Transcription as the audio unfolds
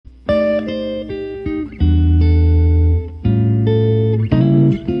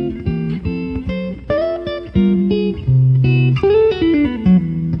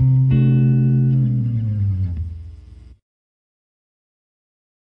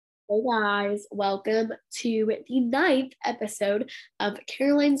Hey guys, welcome to the ninth episode of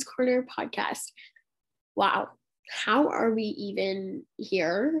Caroline's Corner podcast. Wow, how are we even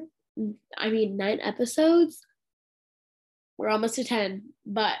here? I mean, 9 episodes? We're almost to 10,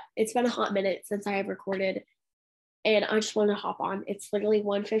 but it's been a hot minute since I have recorded, and I just want to hop on. It's literally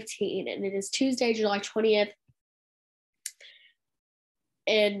 1:15, and it is Tuesday, July 20th,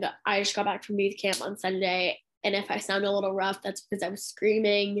 and I just got back from youth camp on Sunday, and if I sound a little rough, that's because I was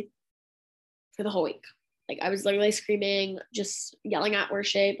screaming for the whole week. Like I was literally screaming, just yelling at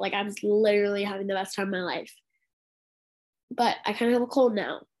worship. Like I was literally having the best time of my life. But I kind of have a cold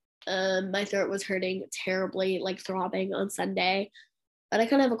now. My throat was hurting terribly, like throbbing on Sunday. But I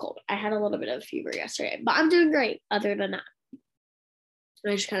kind of have a cold. I had a little bit of fever yesterday, but I'm doing great other than that.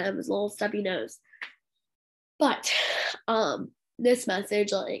 I just kind of have this little stubby nose. But this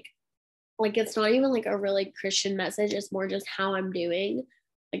message, like it's not even like a really Christian message. It's more just how I'm doing.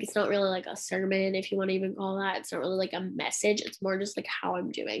 Like it's not really like a sermon, if you want to even call that. It's not really like a message. It's more just like how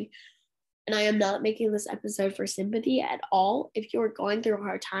I'm doing. And I am not making this episode for sympathy at all. If you're going through a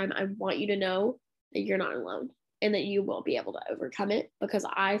hard time, I want you to know that you're not alone and that you will be able to overcome it, because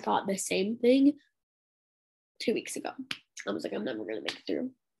I thought the same thing 2 weeks ago. I was like, I'm never going to make it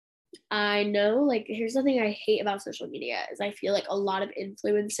through. I know, like, here's the thing I hate about social media is I feel like a lot of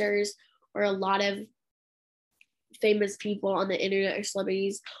influencers or a lot of famous people on the internet or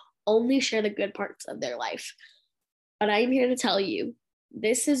celebrities only share the good parts of their life. But I'm here to tell you,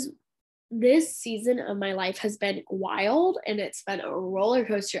 this season of my life has been wild, and it's been a roller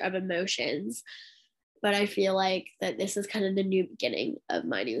coaster of emotions. But I feel like that this is kind of the new beginning of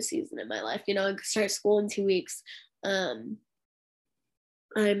my new season in my life. I start school in 2 weeks. I'm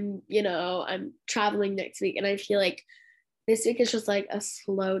traveling next week, and I feel like this week is just like a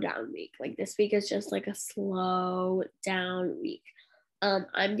slow down week. Like this week is just like a slow down week.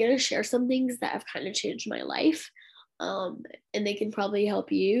 I'm going to share some things that have kind of changed my life. And they can probably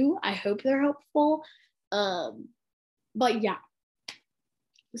help you. I hope they're helpful. But yeah.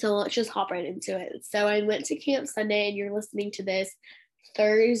 So let's just hop right into it. So I went to camp Sunday, and you're listening to this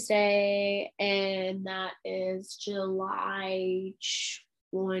Thursday, and that is July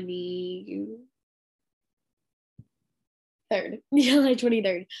 23rd. July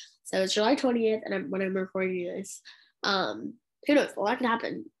 23rd. So it's July 20th, and when I'm recording this, who knows? A lot can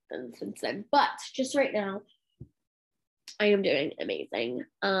happen since then. But just right now, I am doing amazing.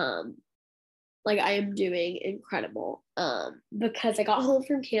 Like I am doing incredible. Because I got home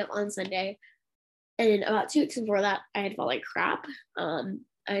from camp on Sunday, and about 2 weeks before that, I had felt like crap. I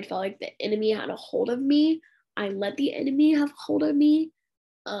had felt like the enemy had a hold of me. I let the enemy have hold of me.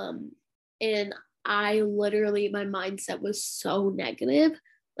 And I literally, my mindset was so negative.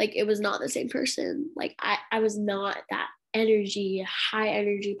 Like it was not the same person. Like I was not that high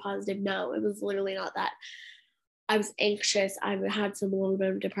energy, positive. No, it was literally not that. I was anxious. I had a little bit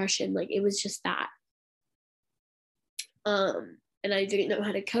of depression. Like it was just that. And I didn't know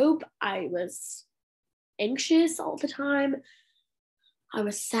how to cope. I was anxious all the time. I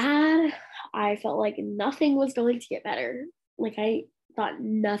was sad. I felt like nothing was going to get better. Like I thought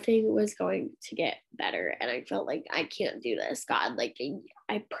nothing was going to get better. And I felt like I can't do this, God. Like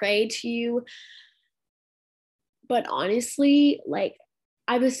I prayed to you. But honestly, like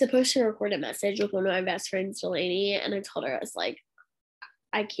I was supposed to record a message with one of my best friends, Delaney, and I told her, I was like,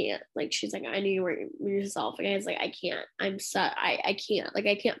 I can't. Like she's like, I knew you weren't yourself. Like I was like, I can't. I can't. Like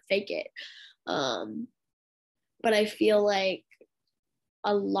I can't fake it. But I feel like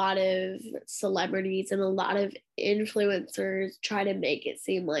a lot of celebrities and a lot of influencers try to make it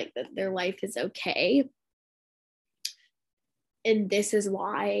seem like that their life is okay. And this is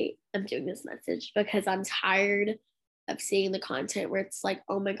why I'm doing this message, because I'm tired of seeing the content where it's like,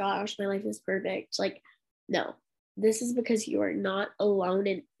 oh my gosh, my life is perfect. Like, no, this is because you are not alone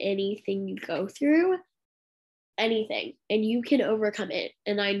in anything you go through, anything, and you can overcome it.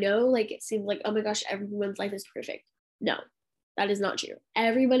 And I know, like, it seems like, oh my gosh, everyone's life is perfect. No, that is not true.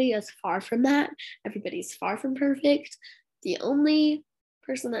 Everybody is far from that. Everybody's far from perfect. The only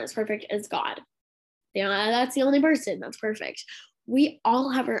person that is perfect is God. That's the only person that's perfect. We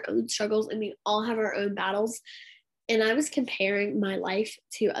all have our own struggles, and we all have our own battles. And I was comparing my life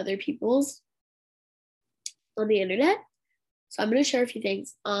to other people's on the internet. So I'm going to share a few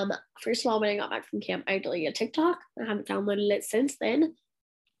things. First of all, when I got back from camp, I deleted TikTok. I haven't downloaded it since then.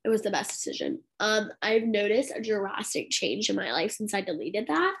 It was the best decision. I've noticed a drastic change in my life since I deleted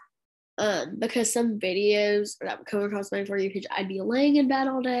that. Because some videos that would come across my For You page, I'd be laying in bed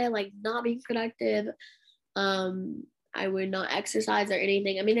all day, like not being productive. I would not exercise or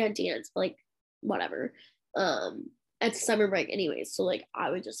anything. I mean, I'd dance, but like whatever. it's summer break anyways. So like I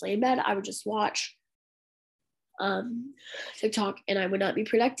would just lay in bed, I would just watch TikTok, and I would not be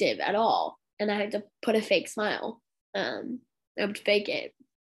productive at all. And I had to put a fake smile. I would fake it.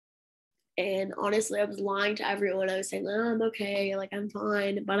 And honestly, I was lying to everyone. I was saying, oh, I'm okay, like I'm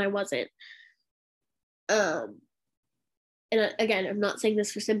fine, but I wasn't. And again, I'm not saying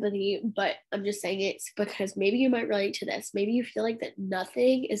this for sympathy, but I'm just saying it's because maybe you might relate to this. Maybe you feel like that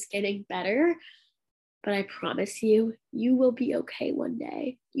nothing is getting better, but I promise you, you will be okay one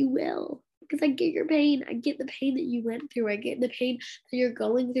day. You will. Because I get your pain. I get the pain that you went through. I get the pain that you're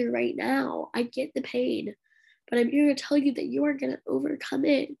going through right now. I get the pain. But I'm here to tell you that you are going to overcome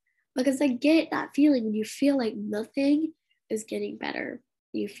it. Because I get that feeling when you feel like nothing is getting better.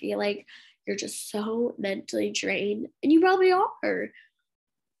 You feel like you're just so mentally drained, and you probably are.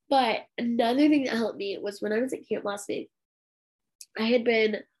 But another thing that helped me was when I was at camp last week, I had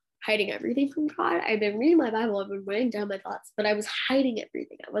been hiding everything from God. I've been reading my Bible, I've been writing down my thoughts, but I was hiding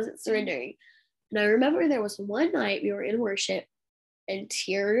everything. I wasn't surrendering. And I remember there was one night we were in worship and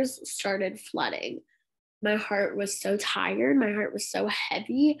tears started flooding. My heart was so tired. My heart was so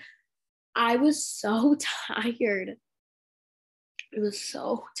heavy. I was so tired. I was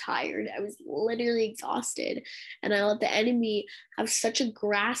so tired. I was literally exhausted. And I let the enemy have such a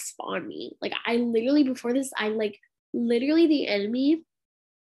grasp on me. Like I literally, before this, literally the enemy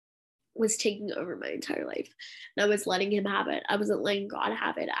was taking over my entire life. And I was letting him have it. I wasn't letting God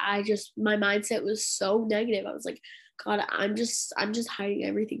have it. My mindset was so negative. I was like, God, I'm just hiding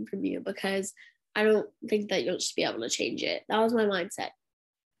everything from you because I don't think that you'll just be able to change it. That was my mindset.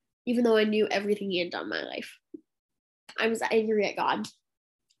 Even though I knew everything he had done in my life. I was angry at God.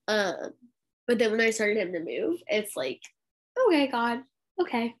 But then when I started him to move, it's like, okay, God,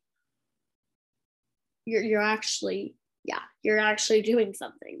 okay. You're actually doing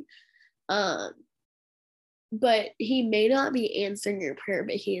something. But he may not be answering your prayer,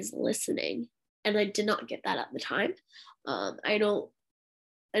 but he is listening. And I did not get that at the time. I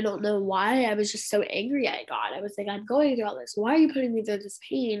don't know why. I was just so angry at God. I was like, I'm going through all this. Why are you putting me through this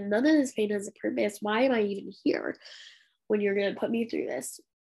pain? None of this pain has a purpose. Why am I even here when you're going to put me through this?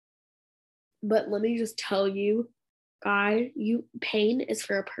 But let me just tell you, God, pain is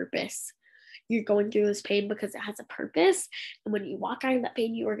for a purpose. You're going through this pain because it has a purpose. And when you walk out of that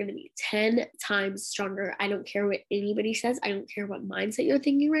pain, you are going to be 10 times stronger. I don't care what anybody says. I don't care what mindset you're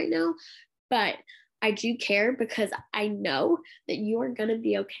thinking right now. But I do care because I know that you are going to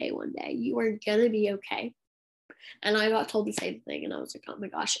be okay one day. You are going to be okay. And I got told the same thing. And I was like, oh my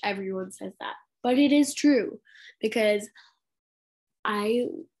gosh, everyone says that. But it is true because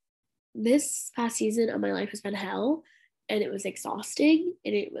this past season of my life has been hell, and it was exhausting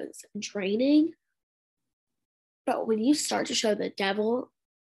and it was draining. But when you start to show the devil,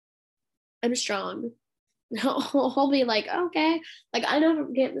 I'm strong, he'll be like, okay. Like I know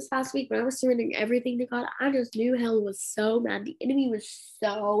from camp this past week when I was surrendering everything to God, I just knew hell was so mad. The enemy was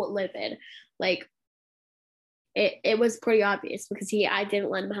so livid. Like it was pretty obvious because I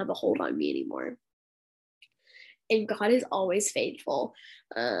didn't let him have a hold on me anymore. And God is always faithful.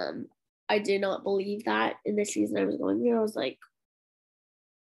 I did not believe that in the season I was going through. I was like,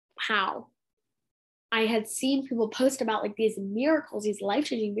 how? I had seen people post about like these miracles, these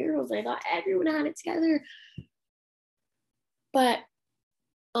life-changing miracles, and I thought everyone had it together. But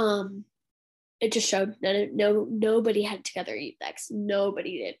it just showed nobody had it together next.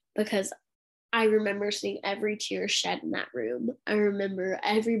 Nobody did, because I remember seeing every tear shed in that room. I remember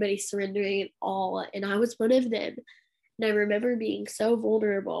everybody surrendering it all, and I was one of them. And I remember being so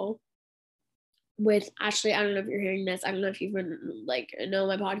vulnerable with Ashley. I don't know if you're hearing this. I don't know if you've been know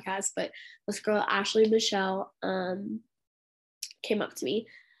my podcast, but this girl, Ashley Michelle, came up to me.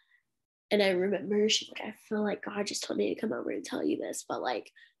 And I remember she's like, I feel like God just told me to come over and tell you this, but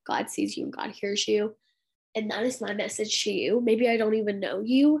like God sees you and God hears you. And that is my message to you. Maybe I don't even know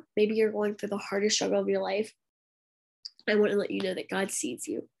you. Maybe you're going through the hardest struggle of your life. I want to let you know that God sees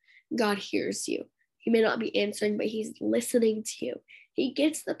you. God hears you. He may not be answering, but he's listening to you. He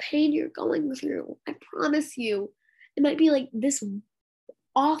gets the pain you're going through. I promise you. It might be like this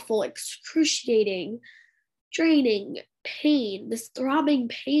awful, excruciating, draining pain, this throbbing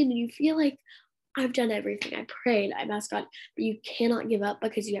pain, and you feel like I've done everything. I prayed, I've asked God, but you cannot give up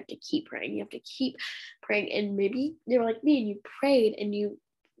because you have to keep praying. You have to keep praying. And maybe you're like me and you prayed and you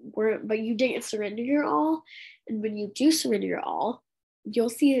weren't, but you didn't surrender your all. And when you do surrender your all, you'll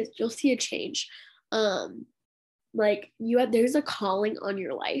see a change. There's a calling on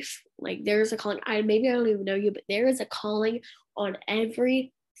your life. Like there's a calling. Maybe I don't even know you, but there is a calling on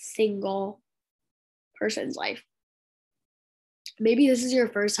every single person's life. Maybe this is your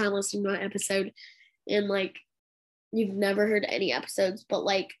first time listening to my episode, and like you've never heard any episodes, but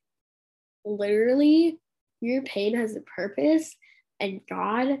like literally your pain has a purpose and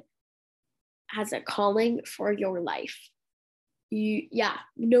God has a calling for your life.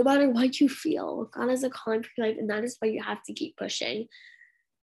 No matter what you feel, God has a calling for your life, and that is why you have to keep pushing.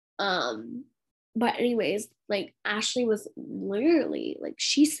 But anyways, like Ashley was literally like,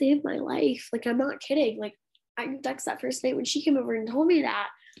 she saved my life. Like, I'm not kidding. Like, I texted that first night when she came over and told me that.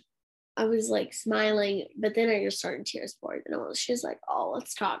 I was like smiling, but then I just started tears pouring. And she was like, "Oh,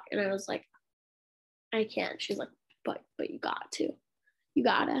 let's talk." And I was like, "I can't." She's like, but you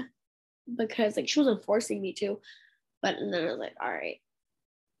gotta, because like she wasn't forcing me to. But and then I was like, all right,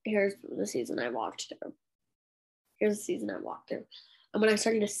 here's the season I walked through. Here's the season I walked through. And when I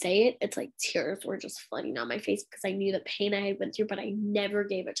started to say it, it's like tears were just flooding down my face because I knew the pain I had went through, but I never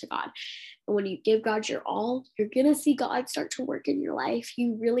gave it to God. And when you give God your all, you're gonna see God start to work in your life.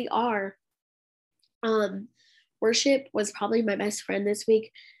 You really are. Worship was probably my best friend this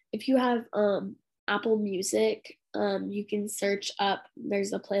week. If you have Apple Music, you can search up,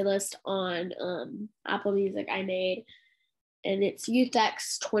 there's a playlist on Apple Music I made, and it's Youth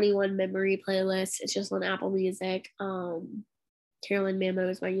X 21 Memory Playlist. It's just on Apple Music. Carolyn Mammo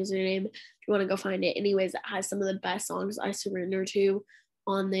is my username. If you want to go find it. Anyways, it has some of the best songs I surrender to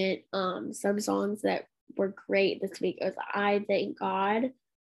on it. Some songs that were great this week was I Thank God.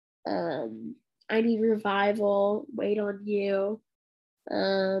 I Need Revival, Wait on You.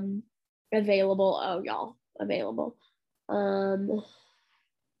 Available. Oh, y'all, available.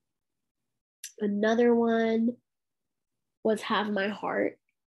 Another one was Have My Heart.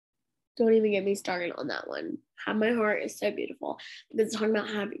 Don't even get me started on that one. Have My Heart is so beautiful because it's talking about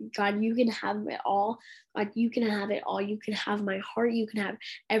having God, you can have it all. God, you can have it all. You can have my heart. You can have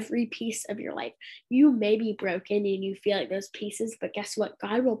every piece of your life. You may be broken and you feel like those pieces, but guess what?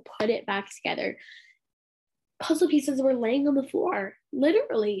 God will put it back together. Puzzle pieces were laying on the floor,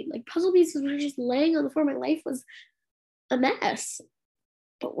 literally. Like puzzle pieces were just laying on the floor. My life was a mess.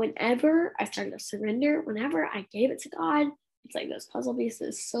 But whenever I started to surrender, whenever I gave it to God, it's like those puzzle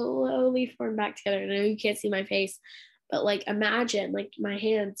pieces slowly form back together. And I know you can't see my face, but like imagine like my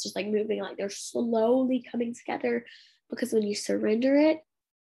hands just like moving, like they're slowly coming together, because when you surrender it,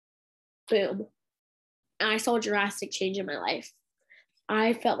 boom. And I saw a drastic change in my life.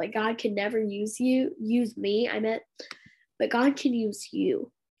 I felt like God can never use me, but God can use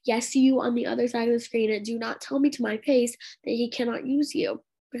you. Yes, you on the other side of the screen, and do not tell me to my face that he cannot use you,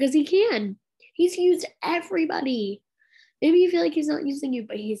 because he can. He's used everybody. Maybe you feel like he's not using you,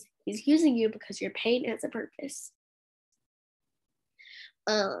 but he's using you because your pain has a purpose.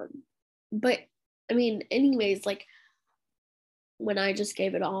 But I mean, anyways, like when I just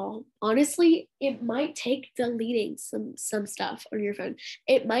gave it all, honestly, it might take deleting some stuff on your phone.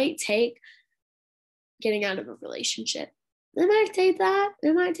 It might take getting out of a relationship. It might take that.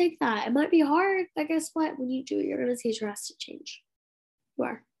 It might take that. It might be hard, but guess what? When you do it, you're gonna see a drastic change. You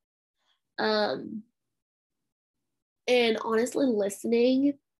are. And honestly,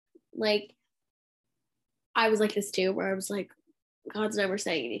 listening, like I was like this too, where I was like, God's never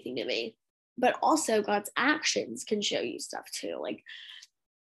saying anything to me. But also God's actions can show you stuff too. Like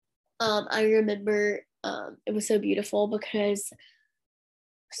I remember it was so beautiful because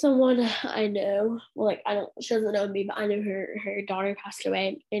someone I know, well, like she doesn't know me, but I know her daughter passed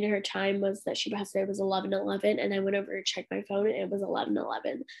away, and her time was that she passed away was 11/11, and I went over to check my phone and it was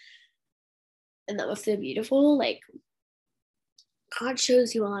 11/11, and that was so beautiful. Like God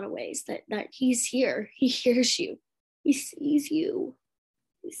shows you a lot of ways that he's here. He hears you. He sees you.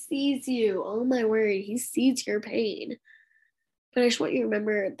 He sees you. Oh my word, he sees your pain. But I just want you to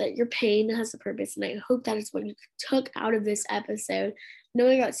remember that your pain has a purpose, and I hope that is what you took out of this episode. I know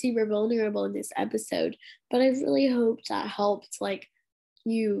I got super vulnerable in this episode, but I really hope that helped, like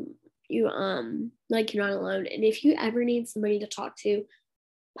you like you're not alone. And if you ever need somebody to talk to,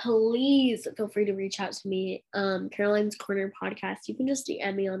 please feel free to reach out to me. Caroline's Corner Podcast. You can just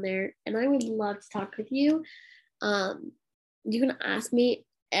DM me on there, and I would love to talk with you. You can ask me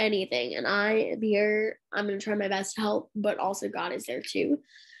anything, and I am here. I'm gonna try my best to help, but also God is there too.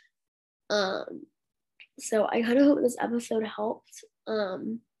 So I kind of hope this episode helped.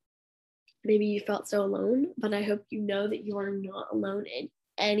 Maybe you felt so alone, but I hope you know that you are not alone in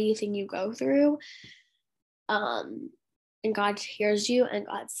anything you go through. And God hears you and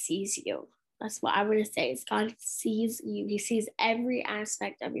God sees you. That's what I want to say is God sees you. He sees every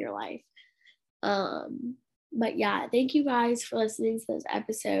aspect of your life. But yeah, thank you guys for listening to this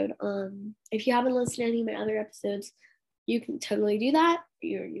episode. If you haven't listened to any of my other episodes, you can totally do that.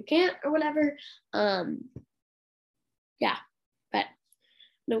 You can't or whatever. Yeah, but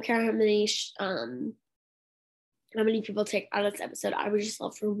I don't care how many how many people take out of this episode. I would just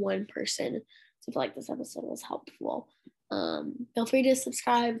love for one person to feel like this episode was helpful. Feel free to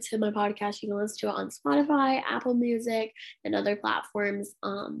subscribe to my podcast. You can listen to it on Spotify, Apple Music, and other platforms.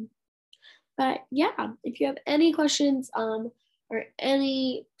 But yeah, if you have any questions or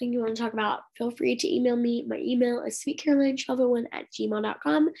anything you want to talk about, feel free to email me. My email is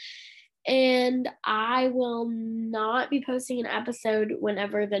sweetcaroline1201@gmail.com. And I will not be posting an episode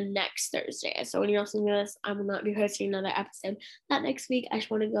whenever the next Thursday. So when you're listening to this, I will not be posting another episode that next week. I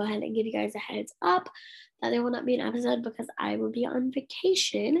just want to go ahead and give you guys a heads up that there will not be an episode because I will be on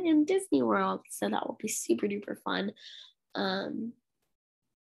vacation in Disney World. So that will be super duper fun.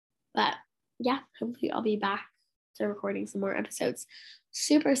 But yeah, hopefully I'll be back to recording some more episodes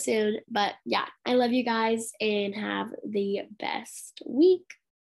super soon. But yeah, I love you guys and have the best week.